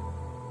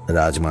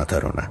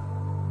 রাজমাতারও না।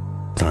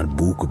 তাঁর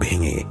বুক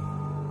ভেঙে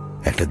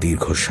একটা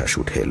দীর্ঘশ্বাস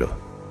উঠে এলো।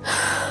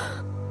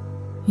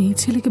 এই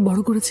ছেলেকে বড়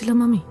করেছিলাম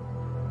আমি,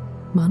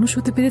 মানুষ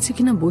হতে পেরেছে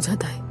কিনা বোঝা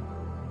দেয়,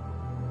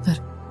 আর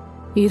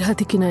এর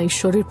হাতে কিনা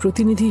ঈশ্বরের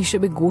প্রতিনিধি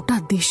হিসেবে গোটা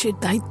দেশের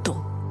দায়িত্ব।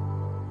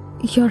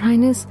 ইয়োর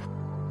হাইনেস,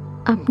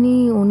 আপনি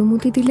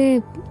অনুমতি দিলে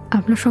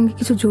আপনার সঙ্গে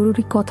কিছু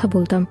জরুরি কথা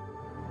বলতাম,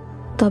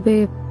 তবে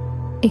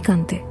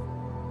একান্তে।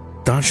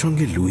 তার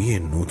সঙ্গে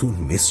লুইয়ের নতুন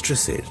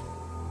মিস্ট্রেসের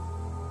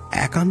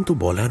একান্ত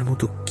বলার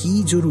মতো কি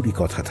জরুরি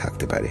কথা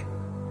থাকতে পারে?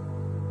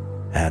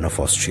 অ্যান অফ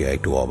অস্ট্রিয়া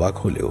একটু অবাক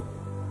হলেও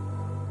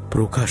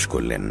প্রকাশ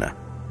করলেন না।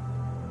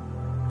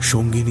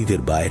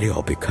 সঙ্গিনীদের বাইরে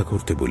অপেক্ষা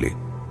করতে বলে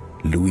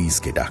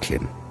লুইসকে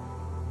ডাকলেন।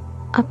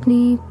 আপনি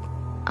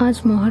আজ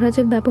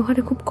মহারাজের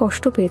ব্যবহারে খুব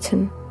কষ্ট পেয়েছেন,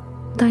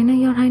 তাই না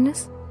ইয়োর হাইনেস?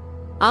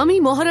 আমি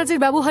মহারাজের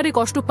ব্যবহারে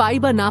কষ্ট পাই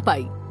বা না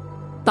পাই,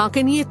 তাকে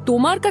নিয়ে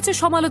তোমার কাছে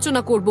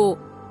সমালোচনা করব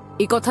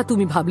এ কথা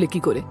তুমি ভাবলে কি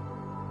করে?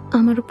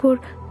 আমার উপর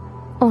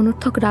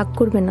অনর্থক রাগ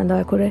করবেন না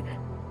দয়া করে।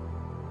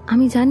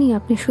 আমি জানি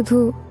আপনি শুধু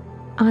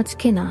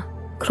আজকে না,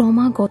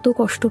 ক্রমাগত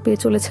কষ্ট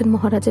পেয়ে চলেছেন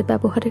মহারাজের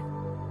ব্যবহারে।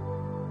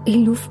 এই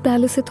লুফ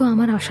প্যালেসে তো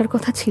আমার আসার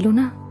কথা ছিল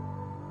না,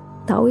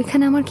 তাও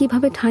এখানে আমার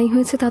কিভাবে ঠাঁই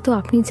হয়েছে তা তো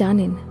আপনি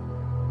জানেন।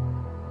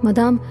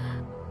 মাদাম,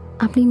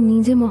 আপনি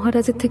নিজে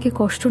মহারাজের থেকে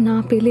কষ্ট না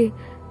পেলে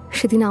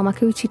সেদিন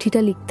আমাকে ওই চিঠিটা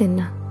লিখতেন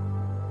না।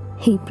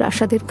 এই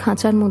প্রাসাদের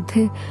খাঁচার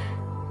মধ্যে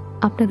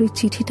আপনার ওই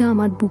চিঠিটা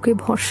আমার বুকে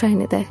ভরসা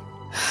এনে দেয়।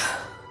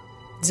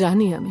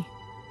 জানি আমি,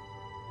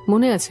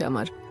 মনে আছে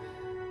আমার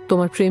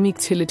তোমার প্রেমিক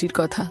ছেলেটির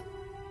কথা।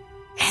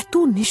 এত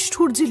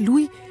নিষ্ঠুর যে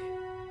লুই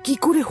কি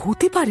করে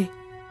হতে পারে?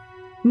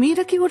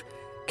 মেয়েরা কি ওর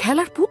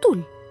খেলার পুতুল?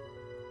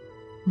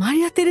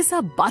 মারিয়া তেরেসা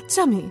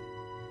বাচ্চা মেয়ে,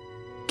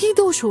 কি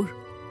দোষ ওর?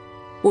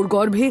 ওর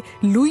গর্ভে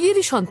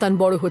লুইয়েরই সন্তান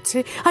বড় হচ্ছে,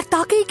 আর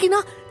তাকেই কিনা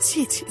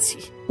ছি ছি ছি।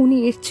 উনি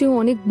এর চেয়ে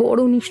অনেক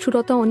বড়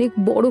নিষ্ঠুরতা, অনেক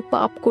বড়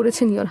পাপ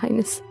করেছেন ইয়োর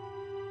হাইনেস।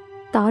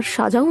 তার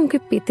সাজাও ওকে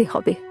পেতে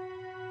হবে।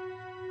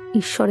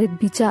 ঈশ্বরের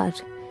বিচার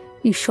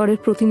ঈশ্বরের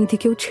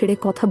প্রতিনিধিকেও ছেড়ে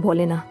কথা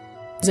বলে না।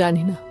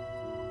 জানি না,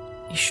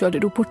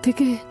 ঈশ্বরের উপর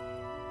থেকে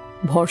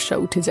ভরসা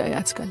উঠে যায়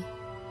আজকাল।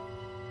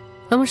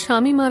 আমার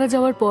স্বামী মারা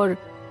যাওয়ার পর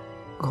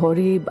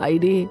ঘরে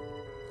বাইরে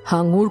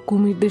হাঙর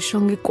কুমিরদের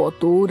সঙ্গে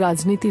কত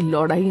রাজনীতির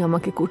লড়াই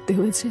আমাকে করতে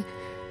হয়েছে।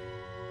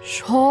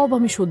 সব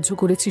আমি সহ্য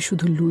করেছি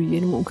শুধু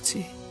লুইয়ের মুখ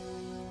চেয়ে।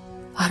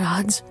 আর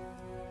আজ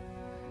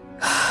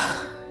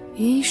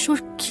এই ঈশ্বর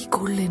কি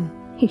করলেন?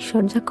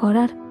 ঈশ্বর যা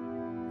করার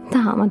তা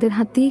আমাদের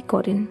হাত দিয়েই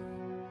করেন।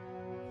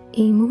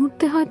 এই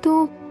মুহূর্তে হয়তো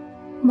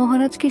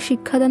মহারাজকে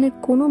শিক্ষাদানের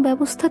কোনো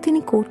ব্যবস্থা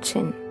তিনি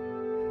করছেন।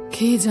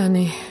 কে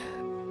জানে।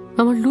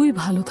 আমার লুই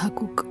ভালো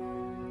থাকুক,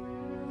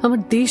 আমার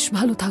দেশ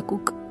ভালো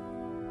থাকুক,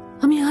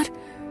 আমি আর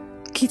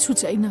কিছু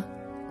চাই না।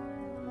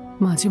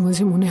 মাঝে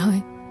মাঝে মনে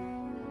হয়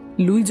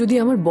লুই যদি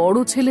আমার বড়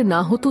ছেলে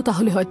না হতো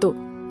তাহলে হয়তো।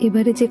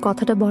 এবারে যে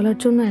কথাটা বলার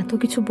জন্য এত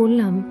কিছু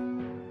বললাম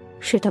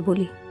সেটা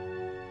বলি।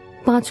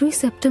 5ই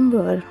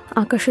সেপ্টেম্বর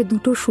আকাশে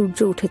 2টো সূর্য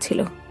উঠেছিল।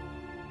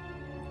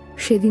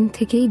 সেদিন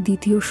থেকেই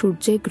দ্বিতীয়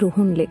সূর্যে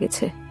গ্রহণ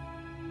লেগেছে,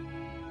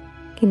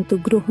 কিন্তু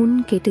গ্রহণ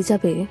কেটে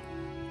যাবে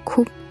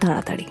খুব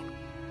তাড়াতাড়ি।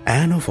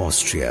 অ্যান অফ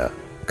অস্ট্রিয়া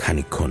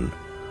খানিকক্ষণ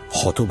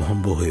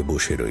হতভম্ব হয়ে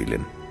বসে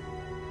রইলেন।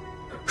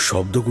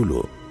 শব্দগুলো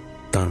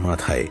তার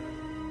মাথায়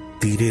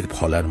তীরের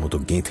ফলার মতো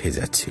গেঁথে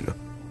যাচ্ছিল।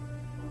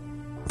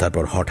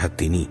 তারপর হঠাৎ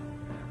তিনি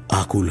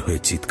আকুল হয়ে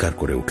চিৎকার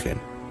করে উঠলেন।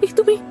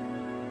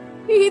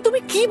 তুমি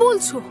কি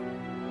বলছো?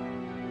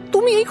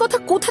 তুমি এই কথা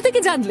কোথা থেকে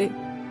জানলে?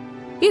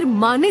 এর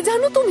মানে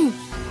জানো তুমি?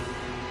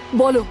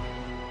 বলো,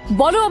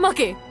 বলো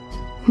আমাকে।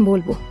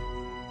 বলবো,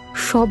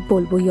 সব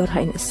বলবো ইয়োর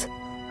হাইনেস।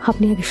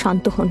 আপনি আগে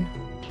শান্ত হন।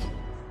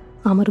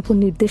 আমার উপর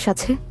নির্দেশ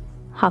আছে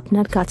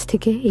আপনার কাছ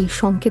থেকে এই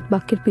সংকেত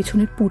বাক্যের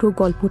পেছনের পুরো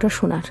গল্পটা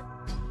শোনার।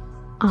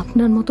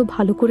 আপনার মতো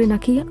ভালো করে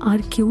নাকি আর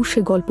কেউ সে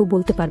গল্প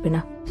বলতে পারবে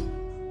না।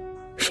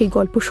 সেই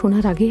গল্প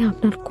শোনার আগে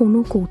আপনার কোনো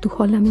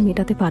কৌতূহল আমি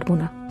মেটাতে পারবো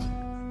না।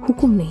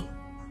 হুকুম নেই।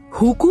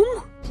 হুকুম?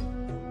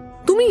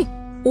 তুমি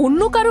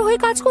অন্য কারো হয়ে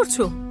কাজ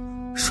করছো?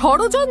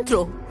 ষড়যন্ত্র?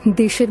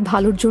 দেশের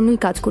ভালোর জন্যই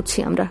কাজ করছি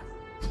আমরা।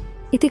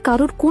 এতে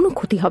কারোর কোনো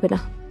ক্ষতি হবে না,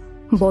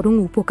 বরং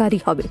উপকারী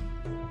হবে।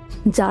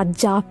 যার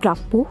যা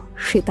প্রাপ্য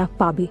সে তা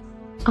পাবে।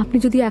 আপনি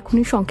যদি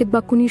এখনই সংকেত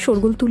বাক্য নিয়ে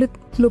শোরগোল তুলে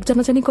লোক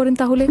জানাজানি করেন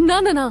তাহলে। না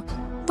না না,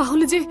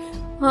 তাহলে যে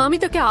আমি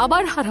তাকে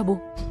আবার হারাবো।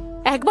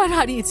 একবার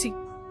হারিয়েছি,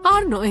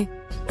 আর নয়।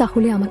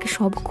 তাহলে আমাকে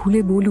সব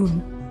খুলে বলুন।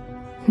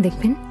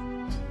 দেখবেন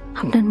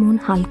আপনার মন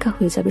হালকা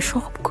হয়ে যাবে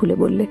সব খুলে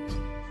বললে।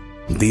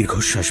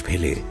 দীর্ঘশ্বাস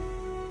ফেলে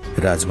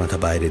রাজমাতা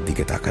বাইরের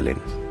দিকে তাকালেন।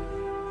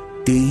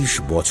 23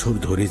 বছর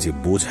ধরে যে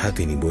বোঝা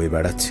তিনি বয়ে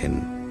বেড়াচ্ছেন,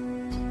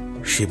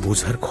 সে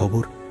বোঝার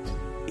খবর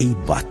এই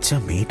বাচ্চা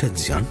মেয়েটা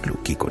জানল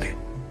কি করে?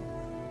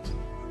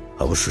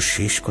 অবশ্য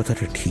শেষ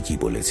কথাটা ঠিকই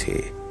বলেছে।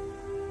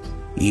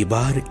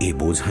 এবার এ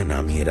বোঝা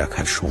নামিয়ে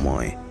রাখার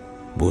সময়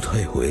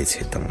বোধহয় হয়েছে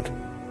তাঁর।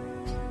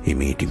 এই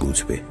মেয়েটি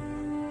বুঝবে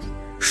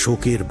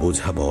শোকের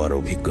বোঝা বওয়ার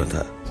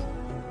অভিজ্ঞতা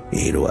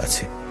এরও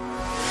আছে।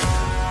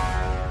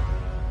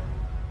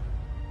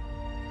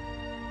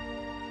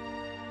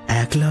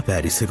 একলা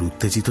প্যারিসের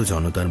উত্তেজিত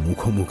জনতার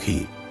মুখোমুখি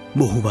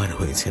বহুবার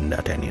হয়েছেন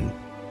ডাটানিয়ান।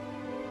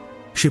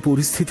 সে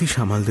পরিস্থিতি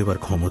সামাল দেবার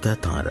ক্ষমতা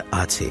তাঁর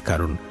আছে,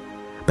 কারণ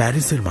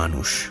প্যারিসের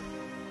মানুষ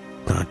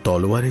তাঁর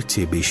তলোয়ারের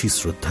চেয়ে বেশি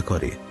শ্রদ্ধা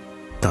করে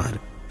তাঁর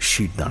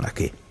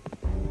শিরদাঁড়াকে।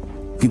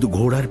 কিন্তু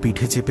ঘোড়ার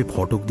পিঠে চেপে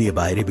ফটক দিয়ে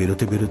বাইরে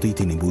বেরোতে বেরোতেই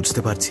তিনি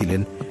বুঝতে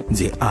পারছিলেন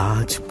যে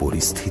আজ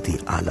পরিস্থিতি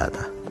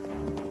আলাদা।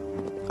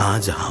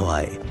 আজ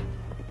হাওয়ায়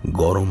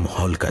গরম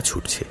হলকা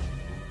ছুটছে।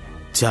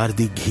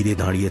 চারদিক ঘিরে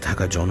দাঁড়িয়ে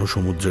থাকা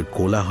জনসমুদ্রের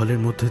কোলাহলের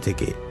মধ্যে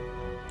থেকে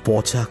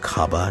পচা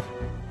খাবার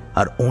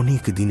আর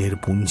অনেক দিনের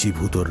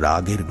পুঞ্জীভূত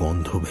রাগের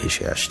গন্ধ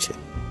ভেসে আসছে।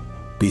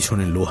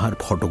 পিছনে লোহার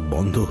ফটক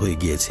বন্ধ হয়ে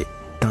গিয়েছে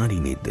তাঁরই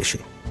নির্দেশে।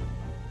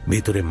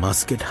 ভেতরে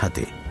মাস্কেট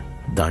হাতে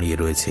দাঁড়িয়ে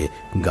রয়েছে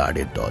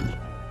গার্ডের দল।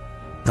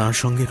 তার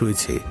সঙ্গে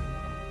রয়েছে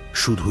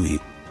শুধুই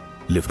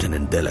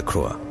লেফটেন্যান্ট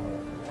দেলাক্রোয়া।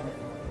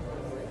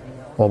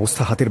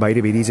 অবস্থা হাতের বাইরে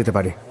বেরিয়ে যেতে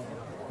পারে।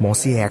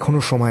 মসিয়ে এখনো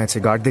সময় আছে,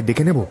 গার্ডদের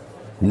ডেকে নেব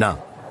না,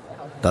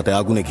 তাতে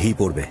আগুনে ঘি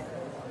পড়বে।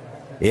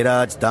 এরা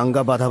আজ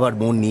দাঙ্গা বাঁধাবার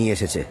মন নিয়ে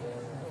এসেছে।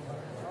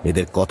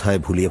 এদের কথায়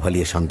ভুলিয়ে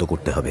ভালিয়ে শান্ত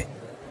করতে হবে।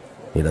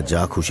 এরা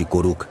যা খুশি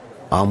করুক,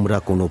 আমরা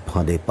কোনো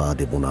ফাঁদে পা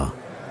দেব না।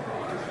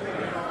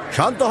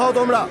 শান্ত হও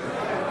তোমরা,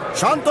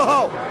 শান্ত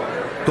হও।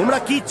 তোমরা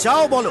কি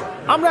চাও বলো?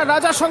 আমরা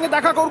রাজার সঙ্গে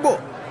দেখা করব।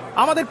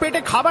 আমাদের পেটে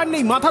খাবার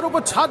নেই, মাথার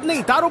উপর ছাদ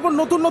নেই, তার উপর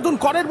নতুন নতুন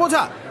করের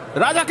বোঝা।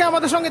 রাজাকে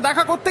আমাদের সঙ্গে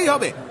দেখা করতেই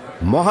হবে।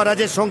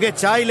 মহারাজের সঙ্গে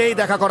চাইলেই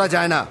দেখা করা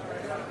যায় না।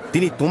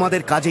 তিনি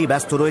তোমাদের কাজেই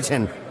ব্যস্ত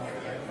রয়েছেন।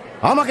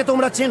 আমাকে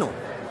তোমরা চেনো,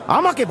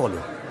 আমাকে বলো।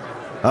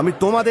 আমি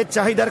তোমাদের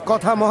চাহিদার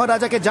কথা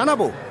মহারাজাকে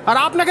জানাবো। আর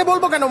আপনাকে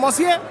বলবো কেন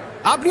মসিয়ে?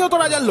 আপনিও তো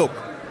রাজার লোক।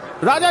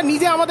 রাজা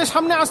নিজে আমাদের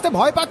সামনে আসতে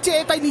ভয় পাচ্ছে,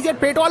 তাই নিজের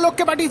পেটোয়া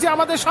লোককে পাঠিয়েছে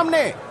আমাদের সামনে।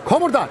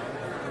 খবরদার,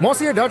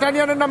 মসিয়ে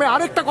ডাটানিয়ানের নামে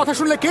আরেকটা কথা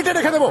শুনলে কেটে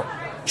রেখে দেবো।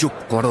 চুপ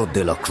করো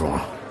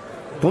দেলাক্রোয়া।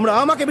 তোমরা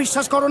আমাকে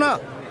বিশ্বাস করো না?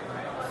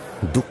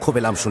 দুঃখ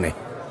পেলাম শুনে।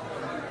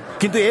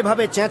 কিন্তু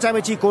এভাবে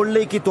চেঁচামেচি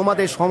করলেই কি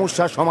তোমাদের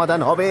সমস্যার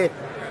সমাধান হবে?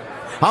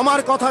 আমার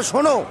কথা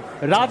শোনো।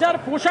 রাজার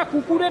পোষা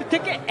কুকুরের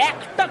থেকে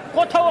একটা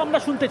কথাও আমরা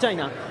শুনতে চাই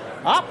না।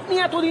 আপনি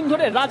এতদিন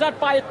ধরে রাজার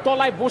পায়ের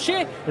তলায় বসে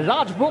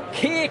রাজভোগ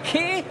খেয়ে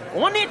খেয়ে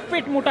অনেক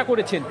পেট মোটা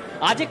করেছেন।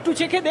 আজ একটু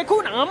চেখে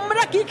দেখুন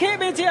আমরা কি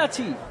খেয়ে বেঁচে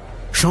আছি।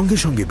 সঙ্গে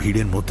সঙ্গে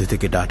ভিড়ের মধ্যে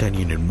থেকে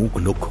ডাটানিয়ানের মুখ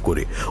লক্ষ্য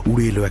করে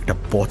উড়ে এলো একটা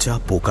পচা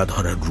পোকা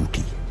ধরার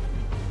রুটি।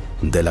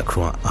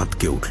 দেলাক্রোয়া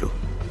আঁতকে উঠল,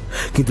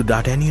 কিন্তু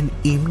ডাটানিয়ান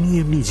এমনি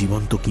এমনি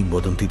জীবন্ত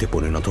কিংবদন্তিতে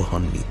পরিণত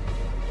হননি।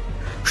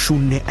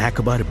 শূন্যে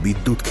একবার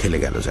বিদ্যুৎ খেলে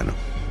গেল যেন।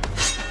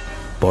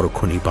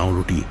 পরক্ষণেই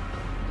পাউরুটি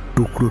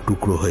টুকরো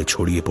টুকরো হয়ে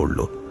ছড়িয়ে পড়ল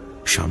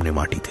সামনে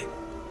মাটিতে।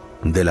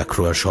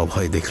 দেলাক্রোয়া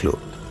সভয় দেখল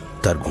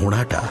তার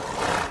ঘোড়াটা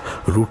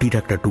রুটির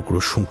একটা টুকরো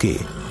শুঁকে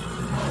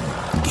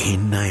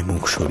ঘেন্নায়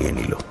মুখ সরিয়ে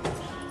নিল।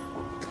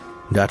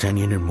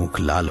 ডাটানিয়ানের মুখ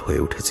লাল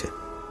হয়ে উঠেছে।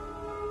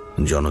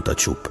 জনতা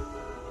চুপ,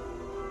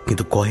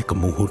 কিন্তু কয়েক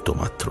মুহূর্ত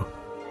মাত্র।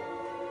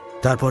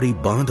 তারপর এই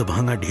বাঁধ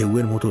ভাঙা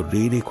ঢেউয়ের মতো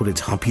রে রে করে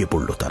ঝাঁপিয়ে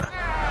পড়ল তারা।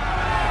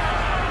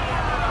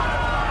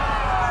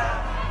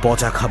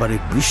 পচা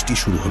খাবারের বৃষ্টি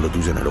শুরু হলো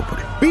দুজনের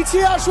ওপরে।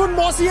 পিছিয়ে আসুন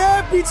মসিয়ে,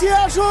 পিছিয়ে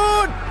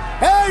আসুন।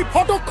 এই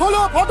ফটক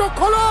খোলো, ফটক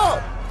খোলো।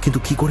 কিন্তু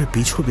কি করে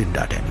পিছবেন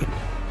ডাটানিয়ান?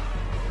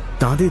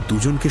 তাদের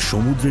দুজনকে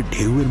সমুদ্রের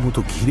ঢেউয়ের মতো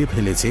ঘিরে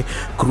ফেলেছে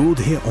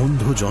ক্রোধে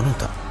অন্ধ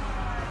জনতা।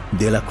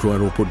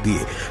 দেলাক্রোয়ার ওপর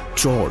দিয়ে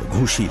চড়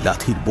ঘুষি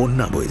লাথির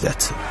বন্যা বয়ে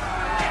যাচ্ছে।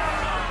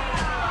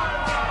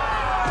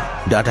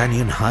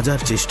 ডাটানিয়ান হাজার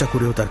চেষ্টা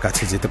করেও তার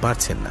কাছে যেতে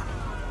পারছেন না।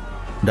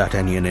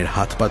 ডাটানিয়ানের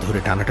হাত পা ধরে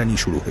টানাটানি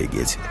শুরু হয়ে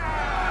গিয়েছে।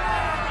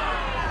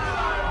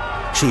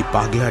 সেই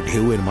পাগলা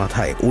ঢেউয়ের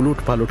মাথায় ওলট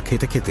পালট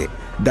খেতে খেতে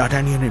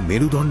ডাটানিয়ানের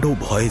মেরুদণ্ডও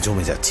ভয়ে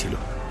জমে যাচ্ছিল।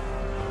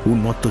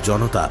 উন্মত্ত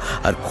জনতা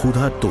আর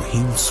ক্ষুধার্ত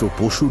হিংস্র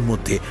পশুর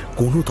মধ্যে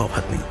কোনো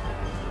তফাৎ নেই।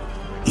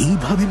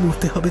 এইভাবে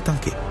মরতে হবে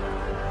তাঁকে,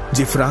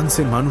 যে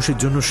ফ্রান্সের মানুষের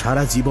জন্য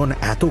সারা জীবন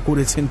এত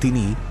করেছেন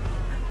তিনি।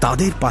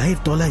 তাদের পায়ের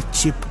তলায়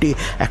চেপটে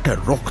একটা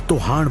রক্ত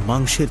হাড়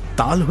মাংসের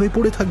তাল হয়ে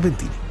পড়ে থাকবেন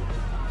তিনি।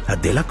 আর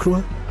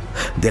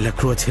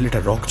দেলাক্রোয়া ছেলেটা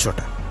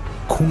রকচটা,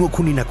 খুনো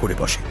খুনি না করে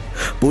বসে।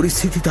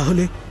 পরিস্থিতি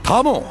তাহলে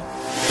থামো।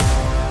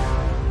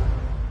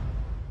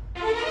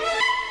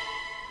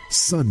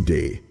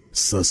 সানডে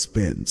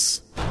সাসপেন্স,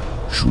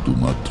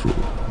 শুধুমাত্র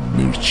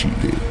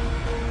মির্চিতে।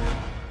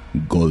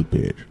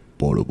 গল্পের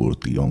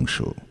পরবর্তী অংশ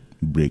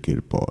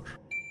ব্রেকের পর।